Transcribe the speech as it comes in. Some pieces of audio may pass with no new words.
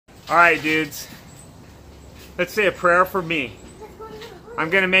All right, dudes. Let's say a prayer for me. I'm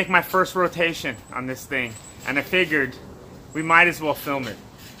gonna make my first rotation on this thing, and I figured we might as well film it.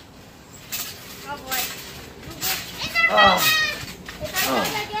 Oh boy.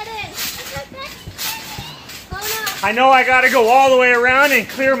 I know I gotta go all the way around and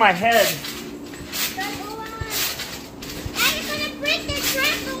clear my head. Hold on. Now you're gonna break the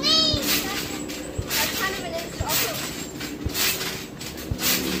trampoline. That's kind of an insult.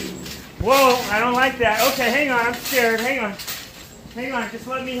 Whoa, I don't like that. Okay, hang on, I'm scared. Hang on. Hang on, just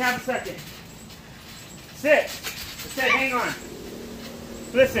let me have a second. Sit. Sit, hang on.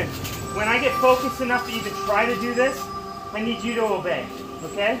 Listen, when I get focused enough to even try to do this, I need you to obey,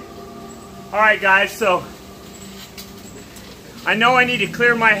 okay? All right, guys, so I know I need to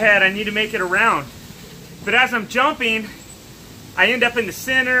clear my head. I need to make it around. But as I'm jumping, I end up in the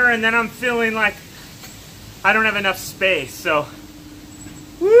center, and then I'm feeling like I don't have enough space. So,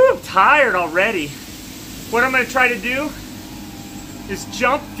 woo, I'm tired already. What I'm gonna try to do is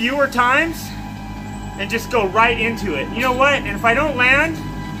jump fewer times and just go right into it. You know what? And if I don't land,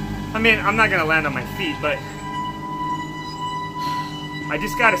 I mean, I'm not gonna land on my feet, but I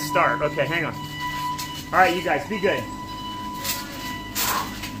just gotta start. Okay, hang on. All right, you guys, be good.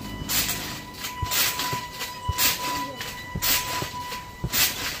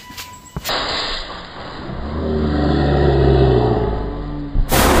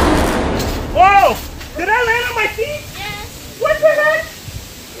 Whoa! Did I land on my feet? Yes. What the heck?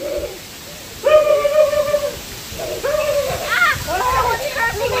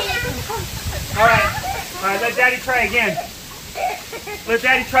 All right, let Daddy try again. Let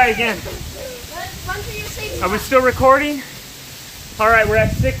Daddy try again. Let's run for your safety. Are we still recording? All right, we're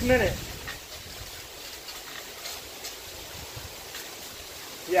at 6 minutes.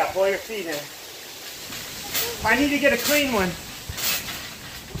 Yeah, pull your feet in. I need to get a clean one.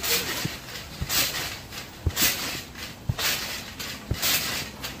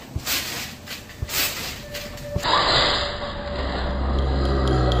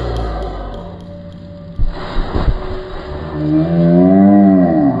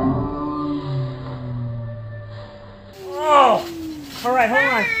 Oh, all right,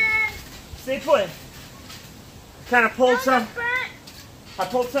 hold on. Stay put. Kind of pulled some. I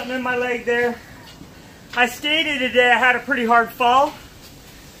pulled something in my leg there. I skated today. I had a pretty hard fall,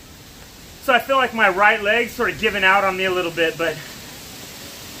 so I feel like my right leg's sort of giving out on me a little bit. But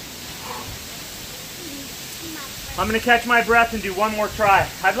I'm gonna catch my breath and do one more try.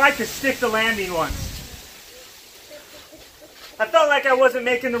 I'd like to stick the landing once. I felt like I wasn't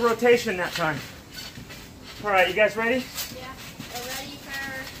making the rotation that time. All right, you guys ready? Yeah. We're ready for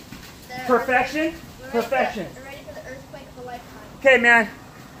the Perfection? Perfection. We're ready for the earthquake of a lifetime. Okay, man.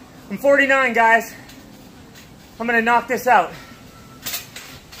 I'm 49, guys. I'm gonna knock this out.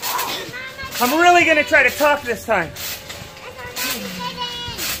 I'm really gonna try to talk this time.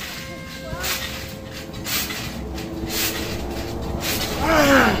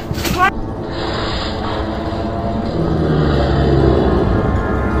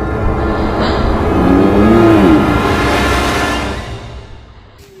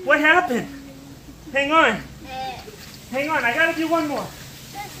 What happened? Hang on. Hang on, I gotta do one more.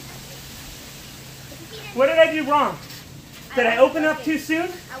 What did I do wrong? Did I open up too soon?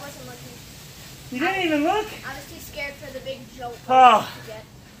 I wasn't looking. You didn't even look? I was too scared for the big jolt. Oh.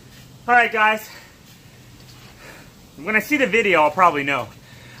 Alright, guys. When I see the video, I'll probably know.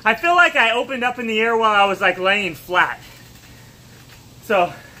 I feel like I opened up in the air while I was like laying flat.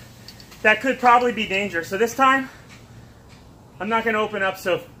 So, that could probably be dangerous. So this time, I'm not gonna open up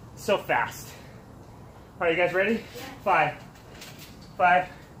so fast. All right, you guys ready? Yeah. 5, 5,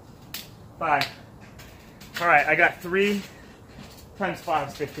 5. All right, I got 3 times 5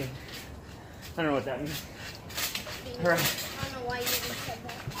 is 15. I don't know what that means. All right. I don't know why you even said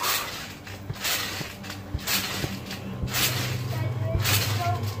that.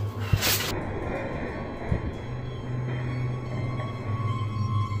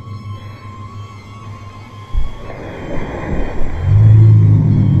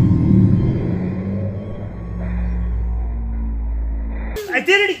 I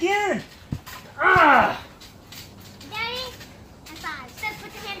did it again! Ah! Daddy, and 5. Seth,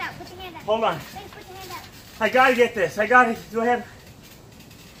 put your hand out. Put your hand out. Hold on. Thanks, put your hand out. I gotta get this. I gotta. Do I have.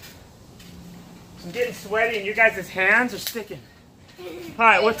 I'm getting sweaty and you guys' hands are sticking.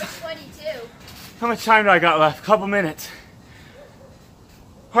 Alright, what? Sweaty too. How much time do I got left? A couple minutes.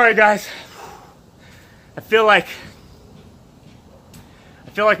 Alright, guys. I feel like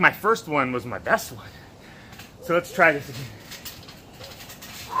my first one was my best one. So let's try this again.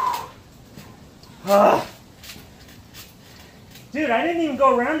 Dude, I didn't even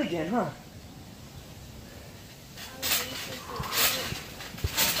go around again, huh?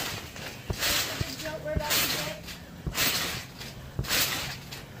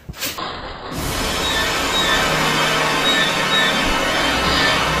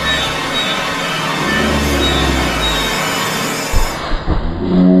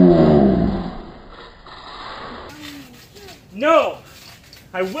 No!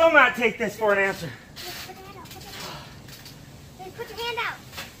 I will not take this for an answer. Put your hand out.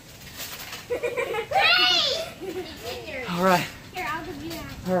 Hey! All right. Here, I'll give you that.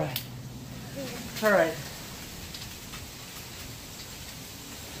 All right. All right.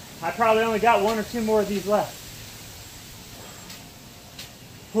 I probably only got 1 or 2 more of these left.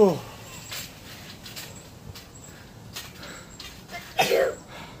 Whew.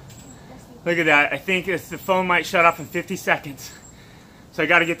 Look at that. I think the phone might shut off in 50 seconds. So I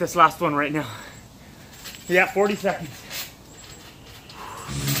got to get this last one right now. Yeah, 40 seconds.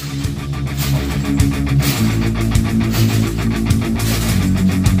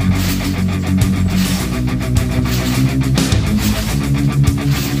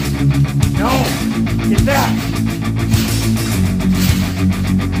 No! Get back!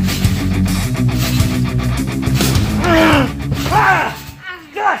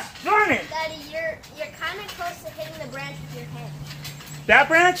 Gosh, darn it! Daddy, you're kind of close to hitting the branch with your head. That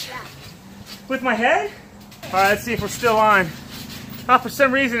branch? Yeah. With my head? Alright, let's see if we're still on. Oh, for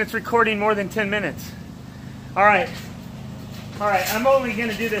some reason it's recording more than 10 minutes. Alright. Alright, I'm only going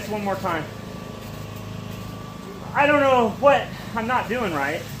to do this one more time. I don't know what I'm not doing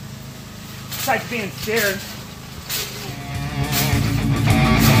right. Besides being scared.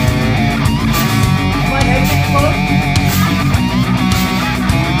 My head getting close.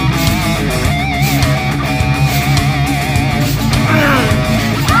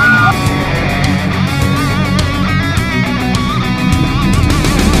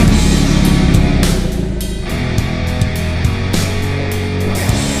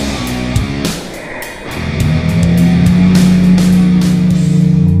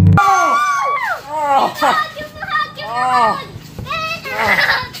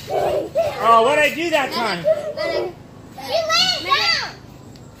 Oh, what did I do that time? You laid down.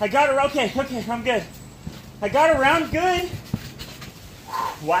 I got her, okay, I'm good. I got around good.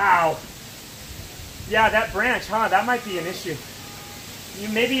 Wow. Yeah, that branch, huh? That might be an issue.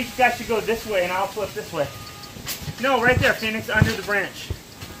 Maybe you guys should go this way and I'll flip this way. No, right there, Phoenix, under the branch.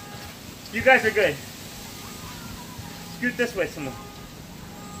 You guys are good. Scoot this way some more.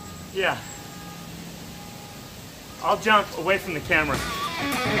 Yeah. I'll jump away from the camera.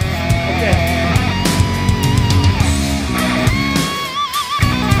 Okay.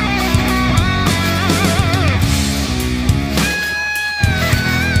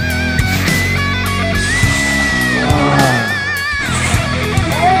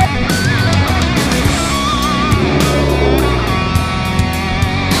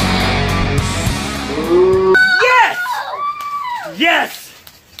 Yes!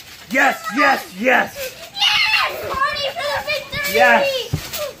 Yes, yes, yes! Yes! Party for the victory! Yes!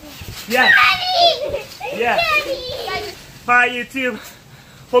 Yes! Daddy! Yes! Daddy! Alright, YouTube.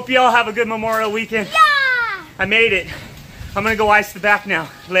 Hope you all have a good Memorial weekend. Yeah! I made it. I'm gonna go ice the back now.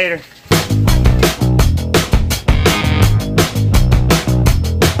 Later.